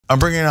I'm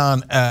bringing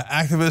on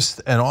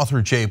activist and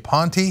author Jay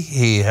Ponti.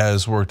 He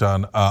has worked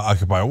on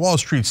Occupy Wall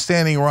Street,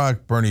 Standing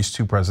Rock, Bernie's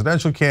 2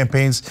 presidential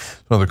campaigns,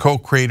 one of the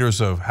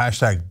co-creators of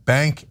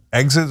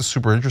 #BankExit,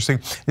 super interesting.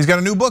 He's got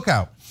a new book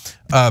out,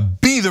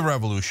 Be the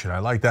Revolution. I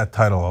like that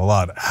title a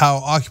lot. How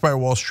Occupy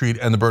Wall Street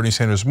and the Bernie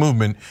Sanders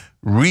movement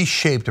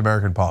reshaped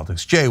American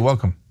politics. Jay,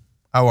 welcome.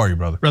 How are you,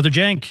 brother? Brother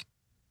Cenk.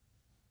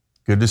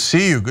 Good to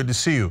see you, good to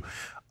see you.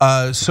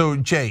 So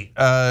Jay,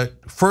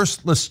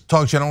 first let's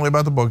talk generally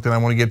about the book, then I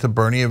want to get to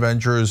Bernie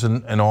Avengers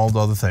and all the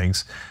other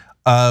things.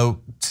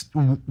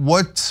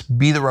 What's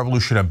Be the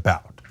Revolution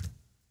about?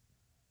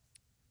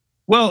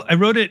 Well, I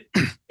wrote it.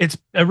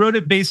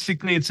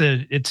 Basically.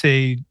 It's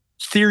a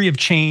theory of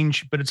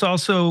change, but it's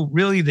also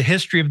really the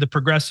history of the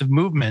progressive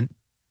movement,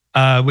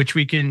 which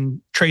we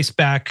can trace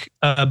back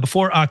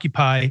before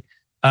Occupy,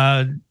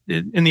 in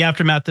the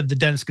aftermath of the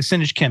Dennis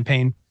Kucinich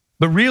campaign.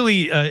 But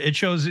really, it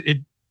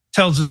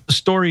tells the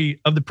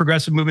story of the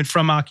progressive movement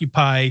from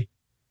Occupy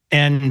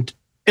and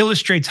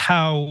illustrates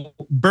how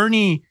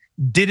Bernie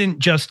didn't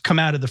just come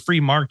out of the free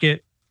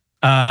market.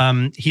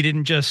 He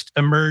didn't just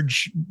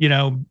emerge,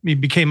 he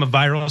became a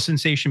viral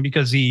sensation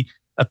because he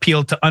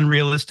appealed to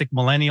unrealistic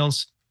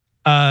millennials.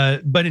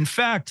 But in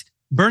fact,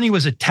 Bernie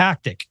was a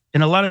tactic.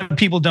 And a lot of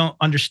people don't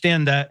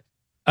understand that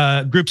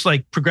groups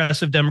like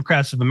Progressive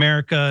Democrats of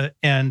America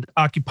and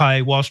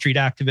Occupy Wall Street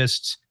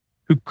activists,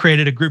 who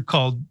created a group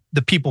called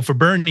the People for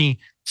Bernie,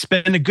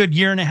 spent a good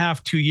 1.5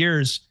 to 2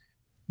 years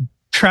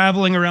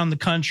traveling around the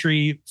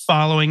country,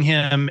 following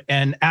him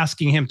and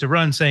asking him to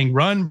run, saying,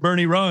 "Run,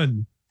 Bernie,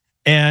 run."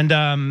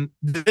 And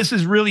this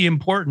is really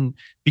important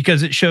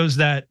because it shows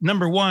that,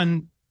 number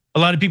one, a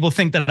lot of people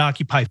think that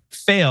Occupy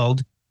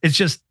failed. It's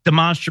just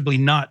demonstrably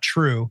not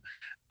true.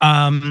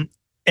 And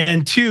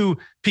two,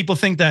 people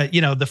think that,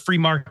 the free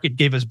market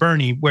gave us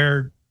Bernie,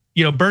 where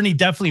Bernie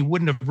definitely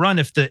wouldn't have run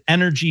if the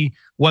energy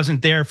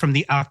wasn't there from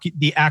the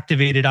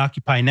activated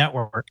Occupy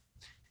network.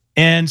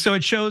 And so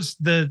it shows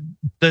the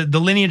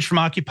lineage from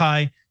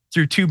Occupy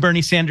through 2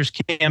 Bernie Sanders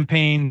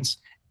campaigns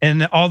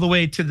and all the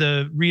way to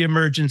the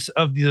reemergence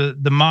of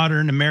the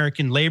modern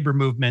American labor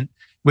movement,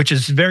 which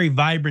is very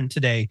vibrant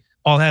today,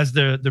 all has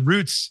the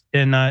roots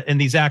in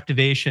these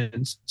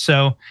activations.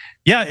 So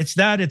yeah,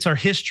 it's our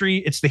history.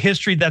 It's the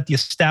history that the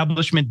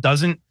establishment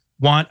doesn't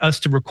want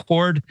us to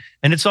record.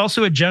 And it's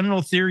also a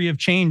general theory of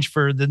change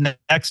for the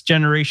next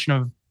generation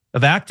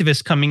of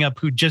activists coming up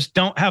who just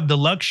don't have the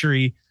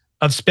luxury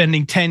of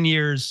spending 10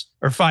 years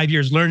or 5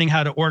 years learning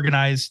how to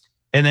organize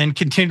and then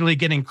continually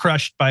getting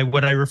crushed by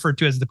what I refer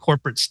to as the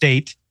corporate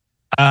state.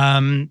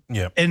 And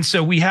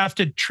so we have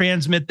to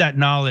transmit that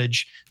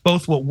knowledge,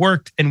 both what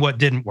worked and what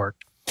didn't work.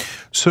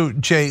 So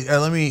Jay,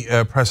 let me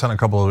press on a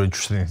couple of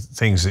interesting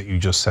things that you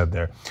just said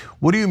there.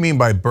 What do you mean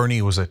by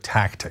Bernie was a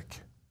tactic?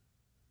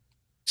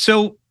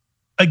 So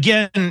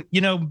again,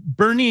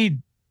 Bernie,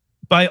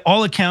 by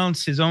all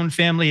accounts, his own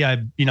family,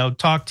 I've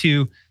talked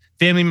to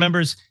family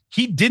members,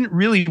 he didn't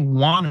really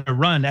want to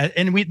run.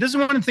 And this is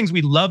one of the things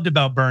we loved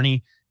about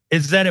Bernie,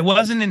 is that it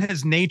wasn't in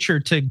his nature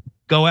to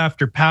go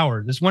after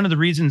power. That's one of the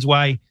reasons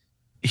why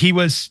he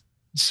was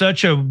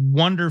such a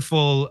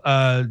wonderful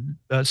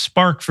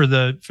spark for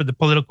the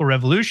political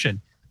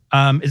revolution,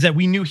 is that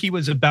we knew he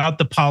was about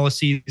the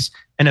policies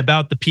and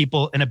about the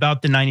people and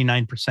about the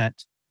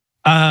 99%.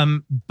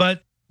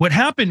 But what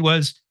happened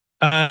was,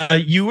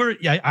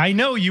 I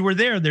know you were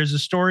there. There's a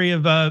story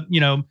of,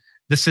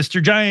 the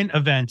Sister Giant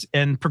event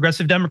and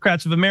Progressive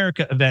Democrats of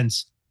America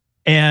events.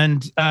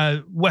 And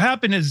what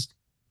happened is,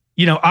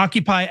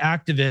 Occupy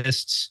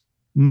activists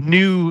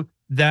knew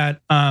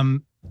that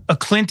a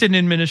Clinton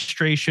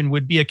administration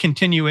would be a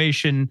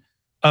continuation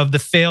of the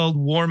failed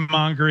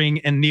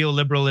warmongering and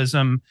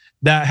neoliberalism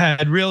that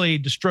had really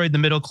destroyed the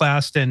middle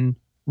class and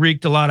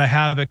wreaked a lot of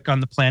havoc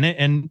on the planet.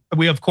 And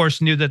we, of course,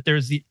 knew that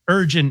there's the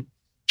urgent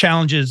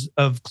challenges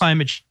of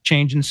climate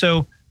change. And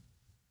so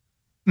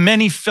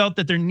many felt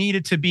that there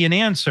needed to be an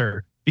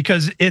answer,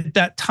 because at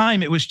that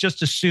time, it was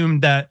just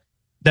assumed that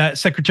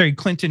Secretary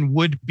Clinton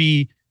would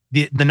be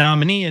the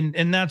nominee.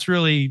 And that's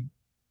really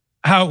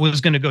how it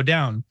was going to go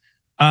down.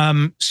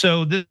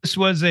 So this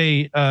was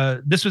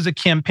a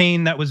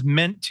campaign that was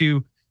meant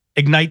to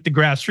ignite the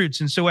grassroots.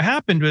 And so what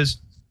happened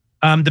was,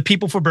 the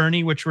People for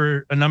Bernie, which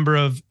were a number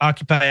of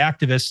Occupy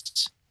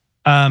activists,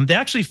 they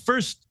actually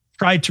first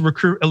tried to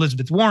recruit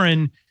Elizabeth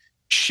Warren.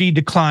 She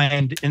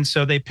declined, and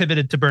so they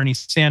pivoted to Bernie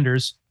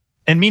Sanders.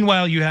 And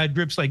meanwhile, you had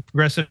groups like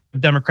Progressive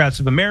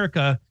Democrats of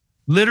America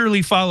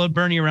literally followed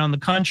Bernie around the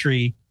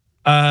country,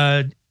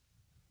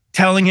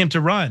 telling him to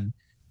run.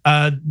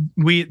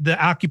 The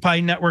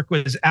Occupy network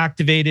was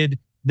activated.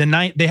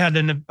 They had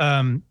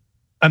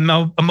a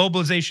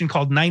mobilization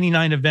called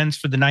 99 Events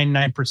for the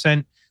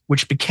 99%,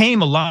 which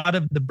became a lot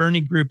of the Bernie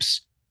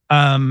groups,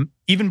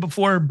 even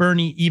before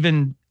Bernie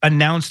even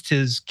announced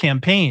his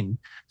campaign.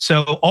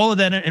 So all of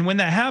that, and when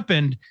that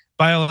happened,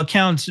 by all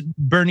accounts,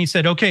 Bernie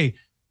said, "Okay,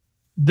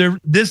 there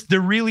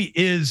really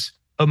is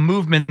a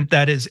movement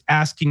that is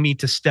asking me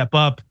to step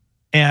up,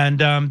 and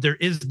there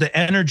is the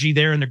energy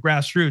there in the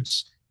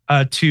grassroots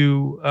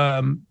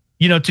to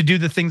to do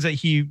the things that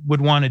he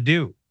would want to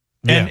do.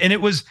 And it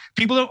was,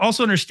 people don't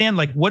also understand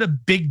like what a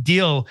big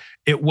deal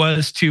it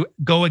was to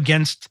go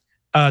against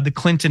the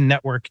Clinton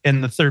network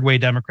and the third way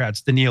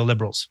Democrats, the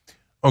neoliberals.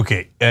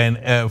 Okay,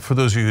 and for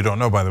those of you who don't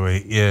know, by the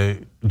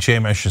way, Jay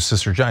mentioned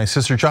Sister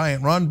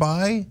Giant run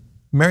by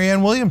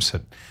Marianne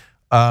Williamson.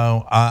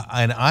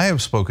 And I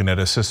have spoken at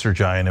a Sister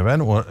Giant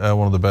event, one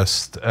of the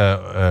best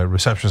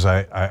receptions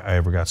I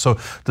ever got. So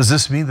does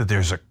this mean that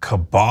there's a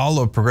cabal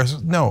of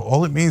progressives? No,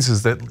 all it means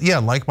is that,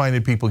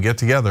 like-minded people get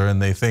together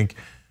and they think,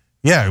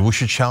 we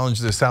should challenge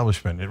the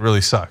establishment. It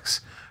really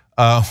sucks.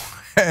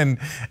 And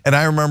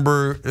I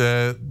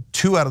remember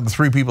 2 out of the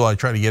 3 people I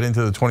tried to get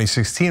into the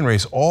 2016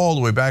 race all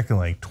the way back in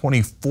like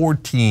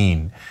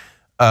 2014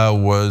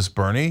 was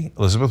Bernie,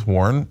 Elizabeth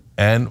Warren,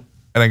 and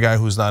a guy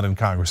who's not in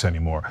Congress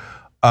anymore.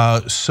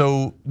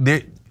 So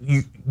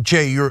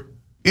Jay, you're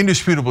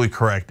indisputably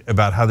correct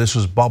about how this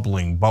was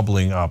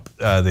bubbling up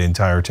the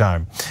entire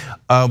time.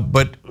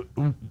 But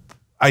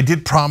I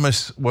did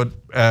promise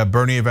what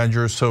Bernie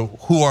Avengers. So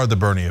who are the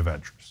Bernie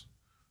Avengers?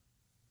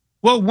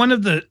 Well, one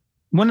of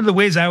the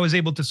ways I was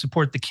able to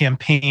support the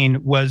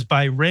campaign was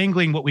by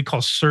wrangling what we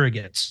call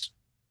surrogates.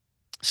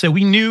 So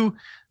we knew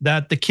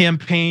that the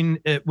campaign,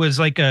 it was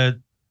like a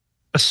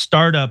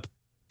startup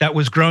that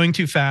was growing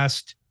too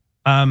fast.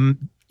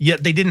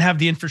 Yet they didn't have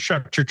the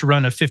infrastructure to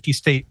run a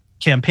 50-state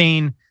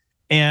campaign,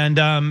 and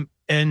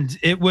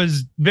it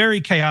was very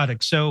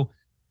chaotic. So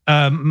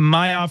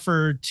my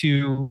offer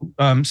to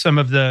some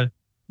of the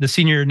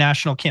senior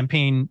national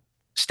campaign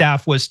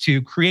staff was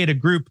to create a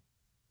group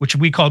which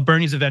we called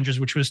Bernie's Avengers,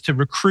 which was to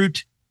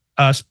recruit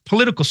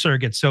political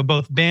surrogates. So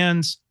both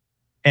bands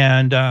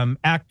and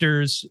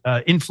actors,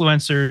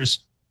 influencers,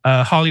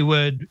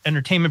 Hollywood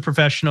entertainment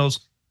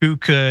professionals who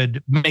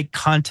could make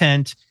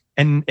content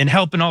and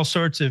help in all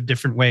sorts of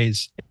different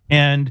ways.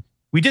 And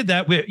we did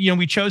that.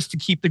 We chose to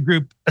keep the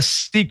group a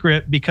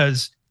secret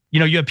because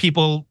you have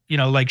people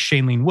like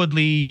Shailene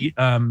Woodley,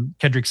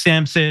 Kedrick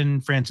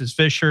Sampson, Francis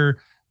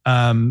Fisher,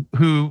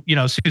 who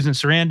Susan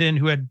Sarandon,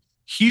 who had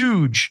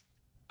huge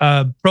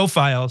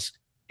profiles.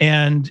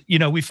 And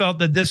we felt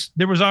that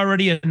there was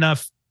already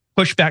enough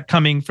pushback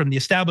coming from the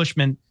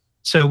establishment,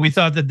 so we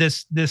thought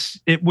that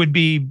it would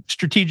be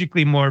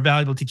strategically more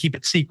valuable to keep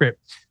it secret.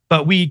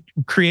 But we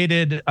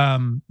created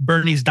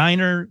Bernie's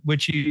Diner,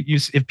 which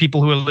if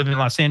people who live in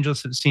Los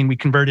Angeles have seen, we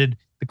converted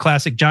the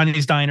classic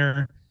Johnny's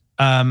Diner,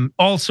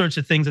 all sorts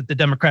of things at the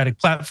Democratic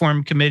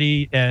Platform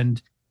Committee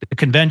and the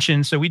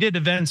convention. So we did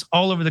events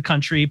all over the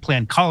country,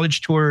 planned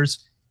college tours,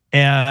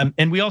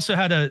 and we also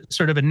had a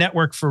sort of a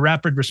network for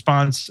rapid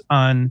response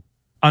on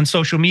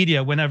social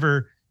media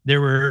whenever there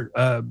were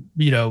the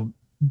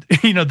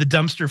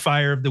dumpster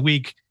fire of the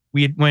week.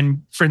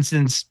 When, for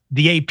instance,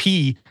 the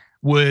AP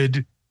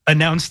would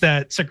announce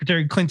that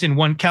Secretary Clinton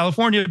won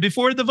California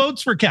before the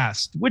votes were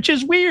cast, which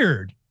is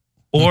weird.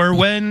 Or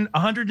when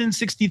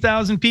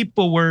 160,000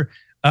 people were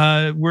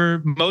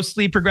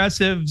mostly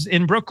progressives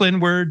in Brooklyn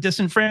were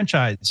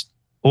disenfranchised,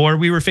 or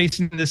we were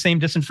facing the same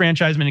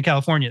disenfranchisement in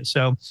California.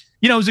 So,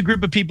 it was a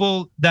group of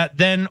people that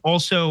then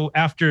also,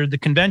 after the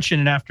convention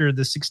and after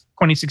the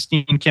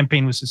 2016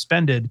 campaign was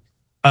suspended,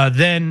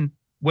 then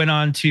went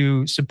on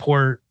to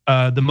support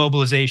the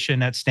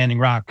mobilization at Standing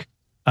Rock.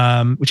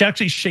 Which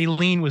actually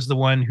Shailene was the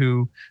one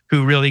who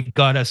really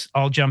got us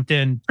all jumped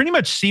in pretty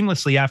much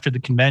seamlessly after the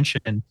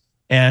convention,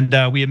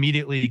 and we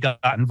immediately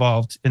got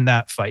involved in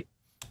that fight.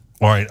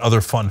 All right,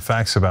 other fun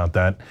facts about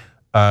that.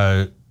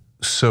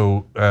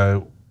 So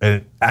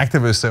an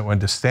activist that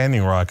went to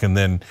Standing Rock and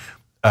then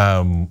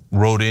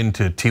wrote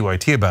into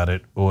TYT about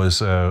it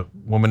was a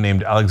woman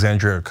named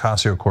Alexandria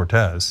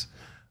Ocasio-Cortez,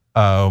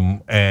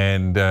 and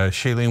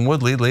Shailene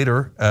Woodley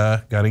later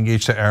got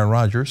engaged to Aaron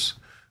Rodgers.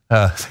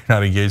 They're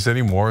not engaged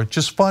anymore.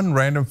 Just fun,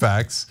 random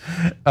facts.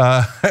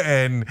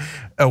 And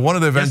one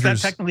of the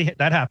Avengers.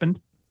 That happened.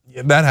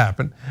 Yeah, that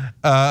happened.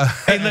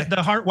 Hey,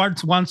 the heart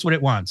wants what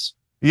it wants.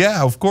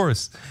 Yeah, of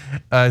course.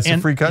 It's a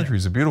free country.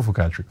 It's a beautiful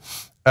country.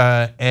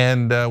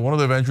 And one of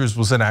the Avengers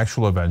was an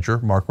actual Avenger,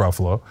 Mark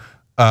Ruffalo.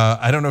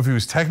 I don't know if he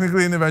was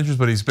technically in the Avengers,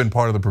 but he's been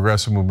part of the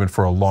progressive movement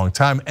for a long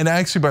time. And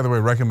actually, by the way,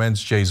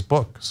 recommends Jay's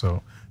book.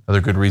 So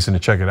another good reason to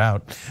check it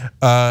out.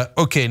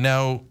 Okay,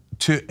 now.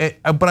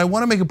 But I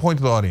want to make a point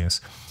to the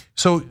audience.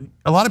 So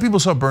a lot of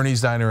people saw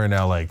Bernie's Diner in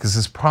LA because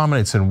it's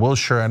prominent, it's in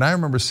Wilshire, and I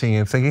remember seeing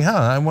it thinking,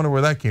 I wonder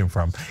where that came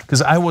from,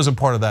 because I wasn't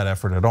part of that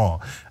effort at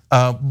all.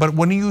 But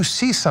when you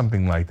see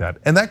something like that,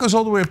 and that goes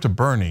all the way up to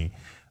Bernie,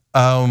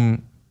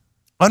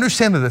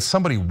 understand that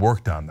somebody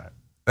worked on that.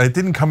 It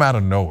didn't come out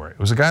of nowhere. It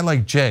was a guy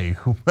like Jay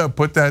who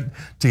put that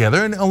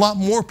together, and a lot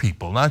more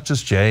people, not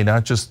just Jay,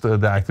 not just the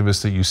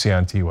activists that you see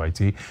on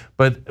TYT,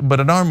 but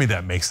an army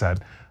that makes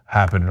that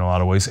happen in a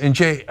lot of ways. And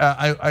Jay,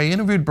 I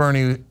interviewed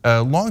Bernie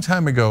a long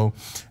time ago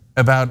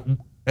and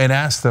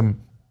asked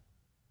him,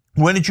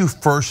 when did you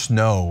first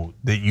know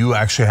that you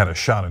actually had a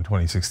shot in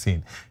 2016?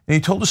 And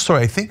he told a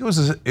story, I think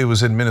it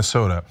was in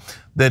Minnesota,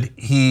 that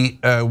he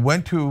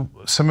went to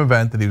some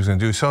event that he was gonna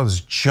do. He saw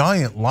this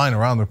giant line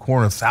around the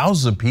corner,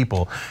 thousands of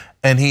people,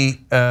 and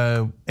he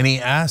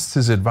asked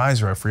his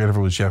advisor, I forget if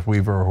it was Jeff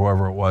Weaver or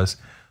whoever it was,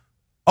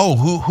 oh,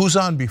 who's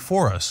on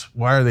before us?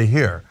 Why are they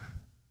here?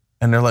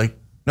 And they're like,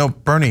 no,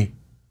 Bernie,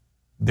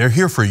 they're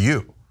here for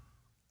you.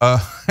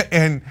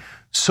 And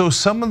so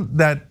some of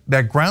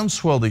that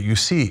groundswell that you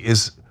see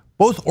is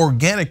both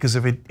organic, because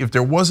if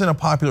there wasn't a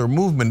popular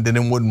movement, then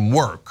it wouldn't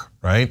work,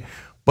 right?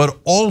 But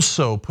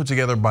also put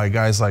together by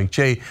guys like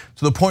Jay,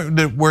 to the point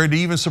that where it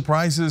even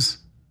surprises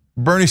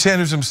Bernie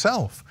Sanders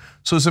himself.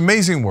 So it's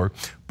amazing work.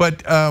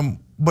 But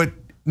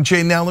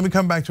Jay, now let me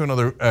come back to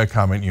another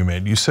comment you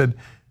made. You said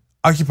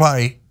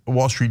Occupy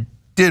Wall Street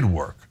did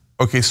work.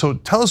 Okay, so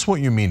tell us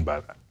what you mean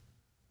by that.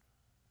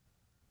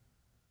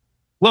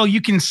 Well,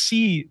 you can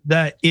see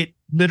that it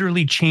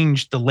literally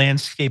changed the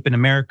landscape in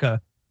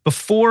America.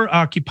 Before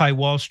Occupy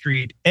Wall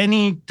Street,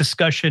 any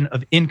discussion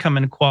of income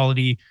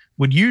inequality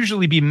would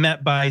usually be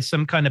met by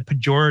some kind of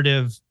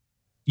pejorative,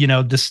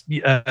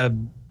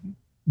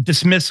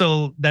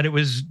 dismissal that it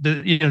was,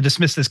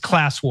 dismissed as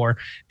class war.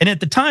 And at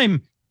the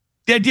time,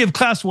 the idea of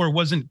class war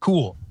wasn't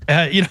cool.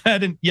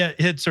 Hadn't yet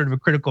hit sort of a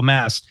critical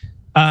mass,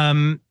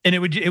 and it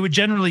would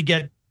generally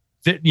get,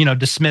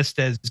 dismissed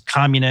as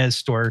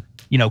communist or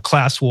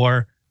class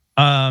war,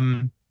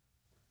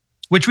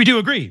 which we do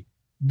agree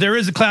there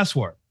is a class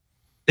war.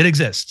 It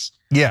exists.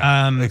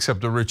 Yeah, except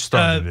the rich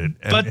started it.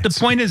 But the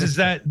point is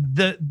that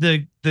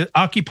the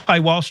Occupy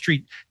Wall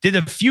Street did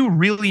a few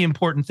really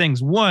important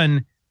things.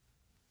 One,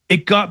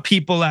 it got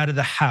people out of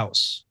the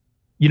house.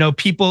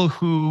 People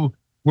who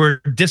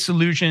were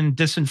disillusioned,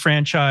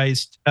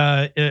 disenfranchised,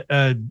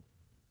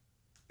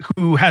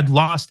 who had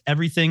lost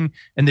everything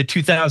in the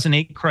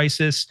 2008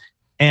 crisis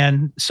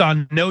and saw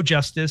no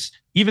justice.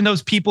 Even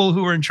those people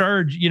who were in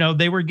charge,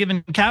 they were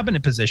given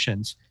cabinet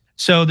positions.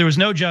 So there was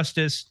no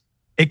justice.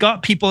 It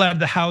got people out of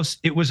the house.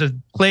 It was a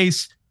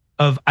place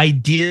of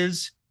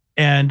ideas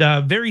and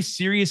very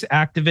serious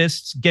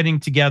activists getting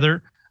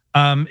together.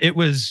 It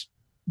was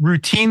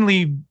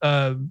routinely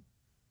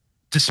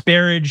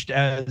disparaged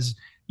as,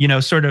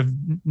 sort of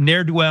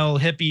ne'er-do-well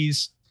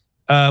hippies,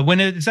 when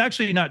it's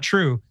actually not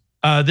true.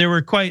 There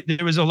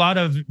was a lot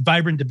of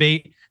vibrant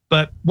debate,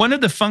 but one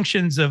of the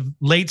functions of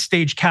late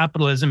stage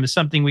capitalism is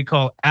something we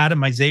call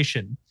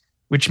atomization,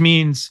 which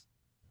means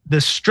the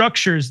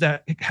structures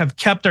that have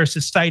kept our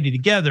society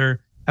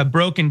together have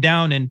broken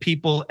down, and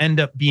people end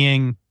up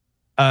being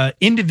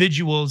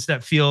individuals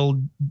that feel,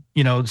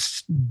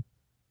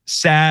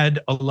 sad,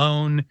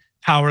 alone,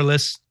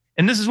 powerless.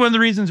 And this is one of the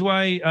reasons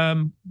why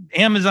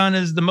Amazon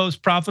is the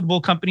most profitable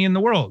company in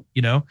the world.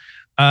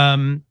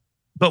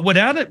 But what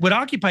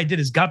Occupy did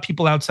is got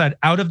people out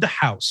of the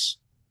house,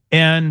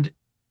 and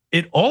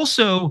it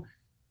also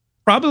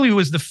probably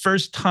was the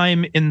first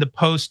time in the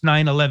post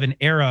 9/11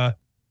 era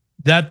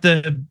that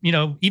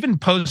even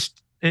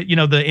post,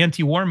 the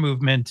anti-war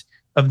movement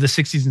of the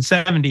 60s and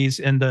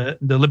 70s and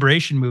the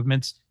liberation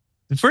movements,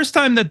 the first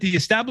time that the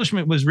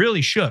establishment was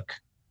really shook.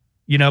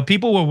 There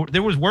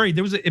was worry.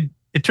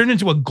 It turned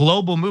into a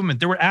global movement.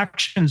 There were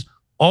actions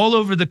all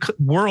over the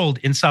world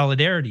in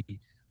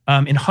solidarity,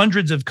 in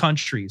hundreds of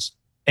countries.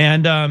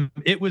 And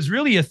it was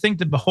really a thing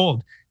to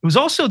behold. It was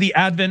also the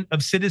advent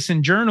of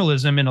citizen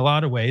journalism in a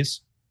lot of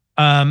ways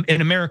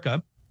in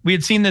America. We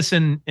had seen this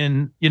in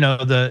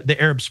the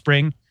Arab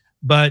Spring,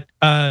 but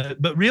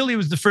really it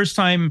was the first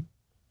time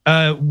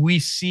we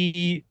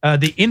see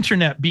the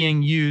internet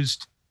being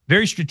used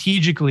very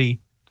strategically,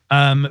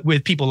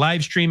 with people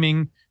live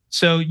streaming.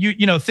 So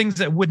things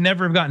that would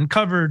never have gotten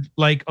covered,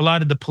 like a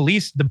lot of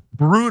the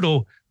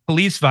brutal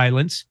police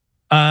violence.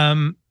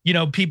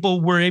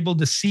 People were able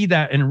to see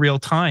that in real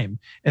time,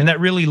 and that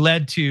really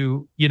led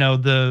to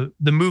the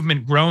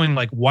movement growing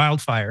like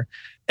wildfire.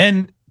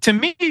 And to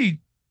me,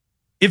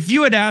 if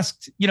you had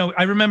asked,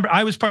 I remember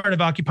I was part of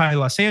Occupy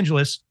Los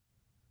Angeles,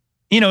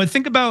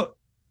 think about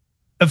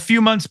a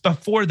few months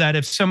before that,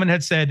 if someone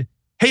had said,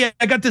 hey,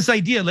 I got this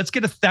idea, let's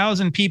get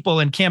 1,000 people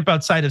and camp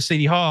outside of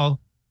City Hall,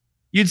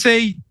 you'd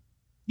say,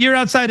 you're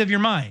outside of your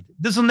mind.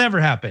 This will never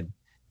happen.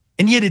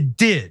 And yet it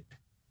did.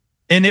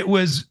 And it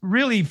was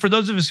really, for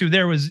those of us who were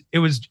there, it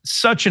was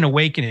such an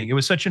awakening. It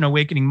was such an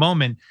awakening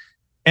moment.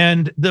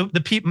 And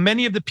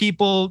many of the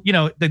people,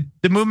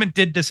 the movement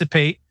did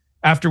dissipate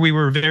after we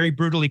were very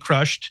brutally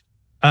crushed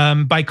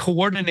by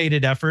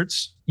coordinated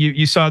efforts.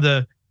 You saw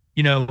the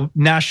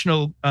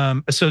national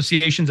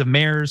associations of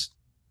mayors,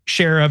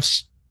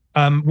 sheriffs,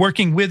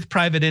 working with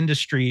private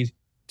industry,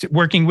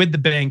 working with the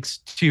banks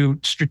to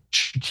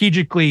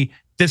strategically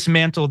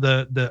dismantle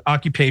the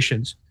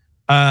occupations.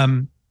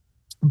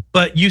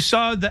 But you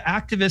saw the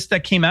activists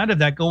that came out of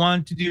that go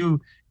on to do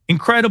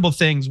incredible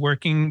things,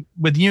 working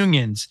with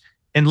unions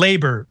and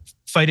labor,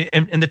 fighting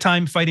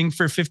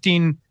for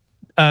 $15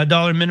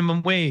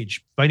 minimum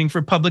wage, fighting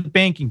for public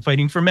banking,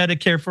 fighting for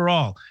Medicare for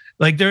all.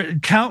 Like there are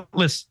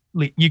countless.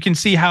 You can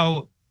see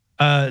how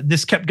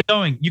this kept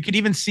going. You could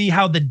even see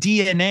how the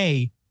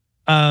DNA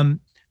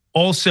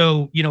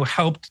also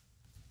helped.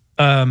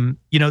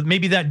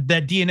 Maybe that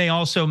DNA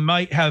also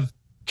might have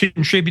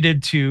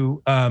contributed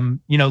to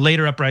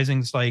later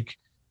uprisings like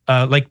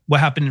like what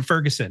happened in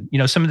Ferguson.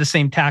 Some of the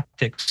same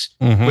tactics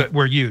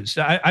were used.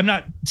 I'm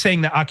not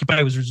saying that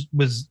Occupy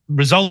was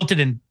resulted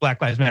in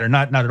Black Lives Matter,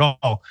 not at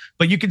all.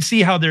 But you can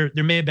see how there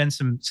may have been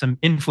some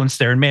influence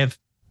there and may have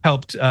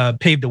helped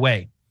pave the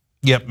way.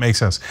 Yep, makes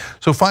sense.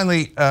 So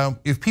finally,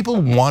 if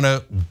people want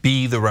to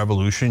be the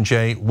revolution,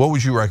 Jay, what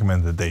would you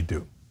recommend that they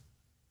do?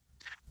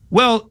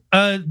 Well,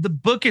 the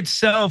book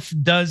itself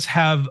does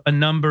have a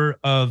number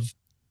of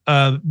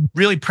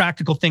really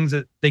practical things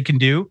that they can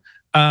do.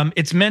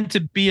 It's meant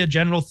to be a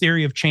general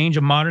theory of change,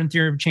 a modern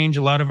theory of change.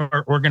 A lot of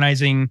our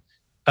organizing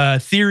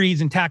theories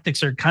and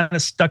tactics are kind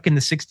of stuck in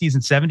the 60s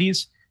and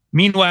 70s.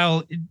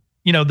 Meanwhile,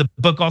 the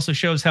book also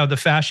shows how the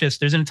fascists,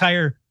 there's an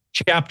entire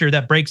chapter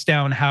that breaks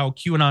down how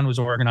QAnon was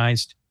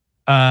organized,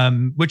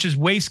 which is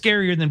way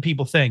scarier than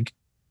people think.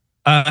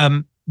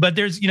 But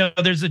there's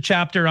a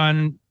chapter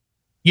on,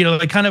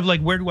 like kind of like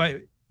where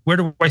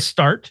do I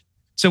start?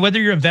 So whether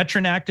you're a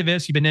veteran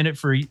activist, you've been in it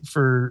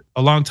for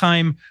a long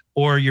time,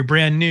 or you're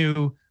brand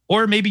new,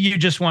 or maybe you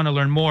just want to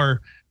learn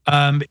more,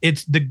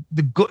 it's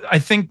I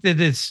think that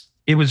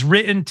it was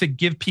written to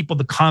give people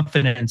the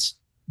confidence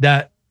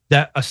that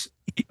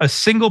a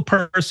single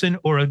person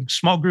or a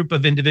small group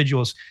of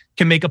individuals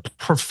can make a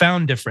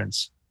profound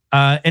difference,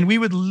 and we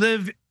would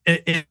live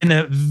in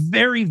a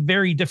very,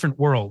 very different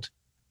world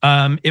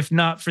if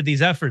not for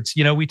these efforts.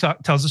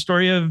 Tells the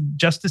story of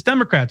Justice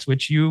Democrats,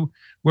 which you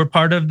were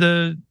part of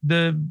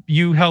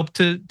you helped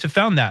to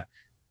found that,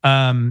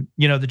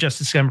 the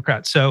Justice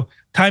Democrats. So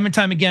time and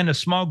time again, a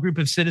small group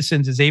of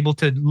citizens is able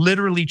to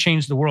literally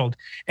change the world.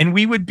 And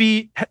we would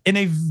be in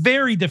a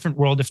very different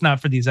world if not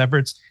for these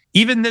efforts.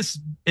 Even this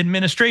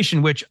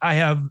administration, which I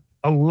have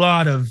a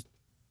lot of,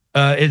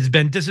 it's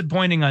been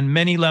disappointing on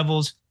many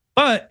levels,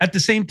 but at the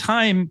same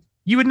time,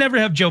 you would never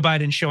have Joe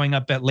Biden showing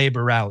up at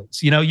labor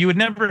rallies. You would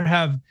never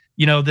have,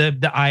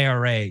 the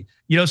IRA.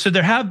 So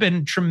there have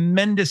been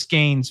tremendous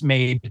gains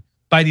made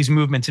by these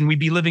movements, and we'd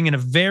be living in a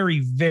very,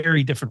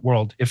 very different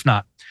world if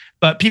not.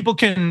 But people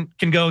can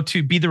go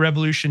to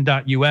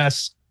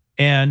betherevolution.us,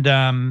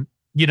 and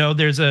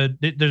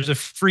there's a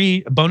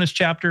free bonus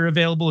chapter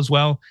available as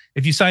well.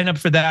 If you sign up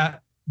for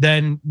that,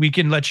 then we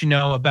can let you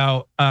know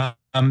about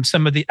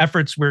some of the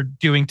efforts we're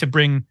doing to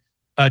bring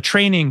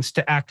trainings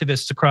to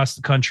activists across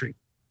the country.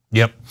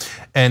 Yep,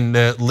 and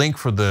the link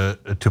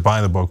to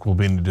buy the book will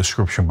be in the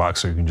description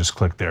box, so you can just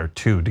click there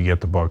too to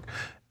get the book.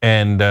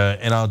 And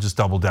I'll just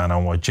double down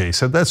on what Jay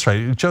said. That's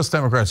right. Just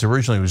Democrats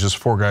originally was just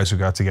 4 guys who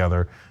got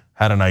together,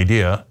 had an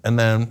idea, and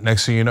then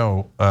next thing you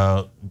know,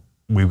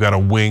 we've got a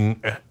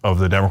wing of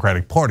the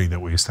Democratic Party that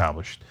we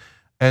established.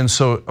 And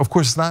so, of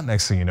course, it's not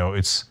next thing you know.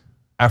 It's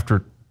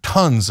after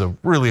tons of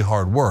really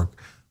hard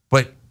work,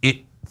 but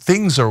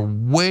things are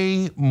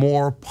way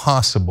more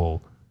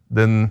possible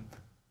than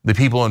the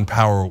people in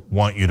power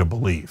want you to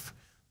believe.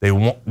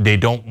 They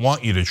don't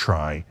want you to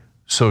try.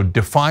 So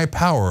defy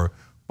power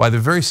by the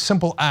very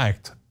simple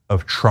act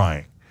of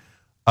trying.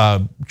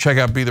 Check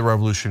out Be the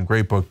Revolution,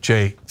 great book.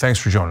 Jay, thanks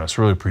for joining us,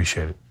 really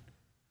appreciate it.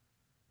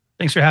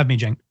 Thanks for having me,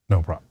 Cenk.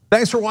 No problem.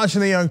 Thanks for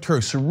watching The Young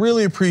Turks,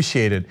 really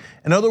appreciate it.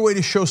 Another way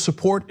to show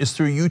support is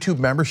through YouTube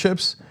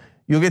memberships.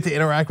 You'll get to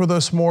interact with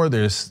us more.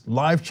 There's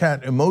live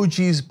chat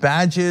emojis,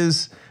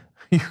 badges.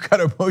 You've got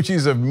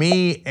emojis of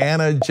me,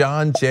 Anna,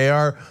 John,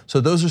 JR, so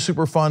those are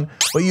super fun.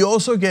 But you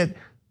also get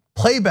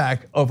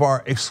playback of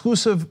our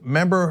exclusive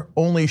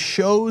member-only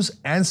shows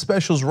and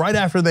specials right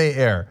after they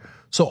air.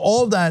 So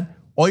all of that,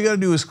 all you gotta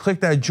do is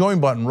click that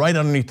join button right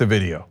underneath the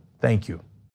video. Thank you.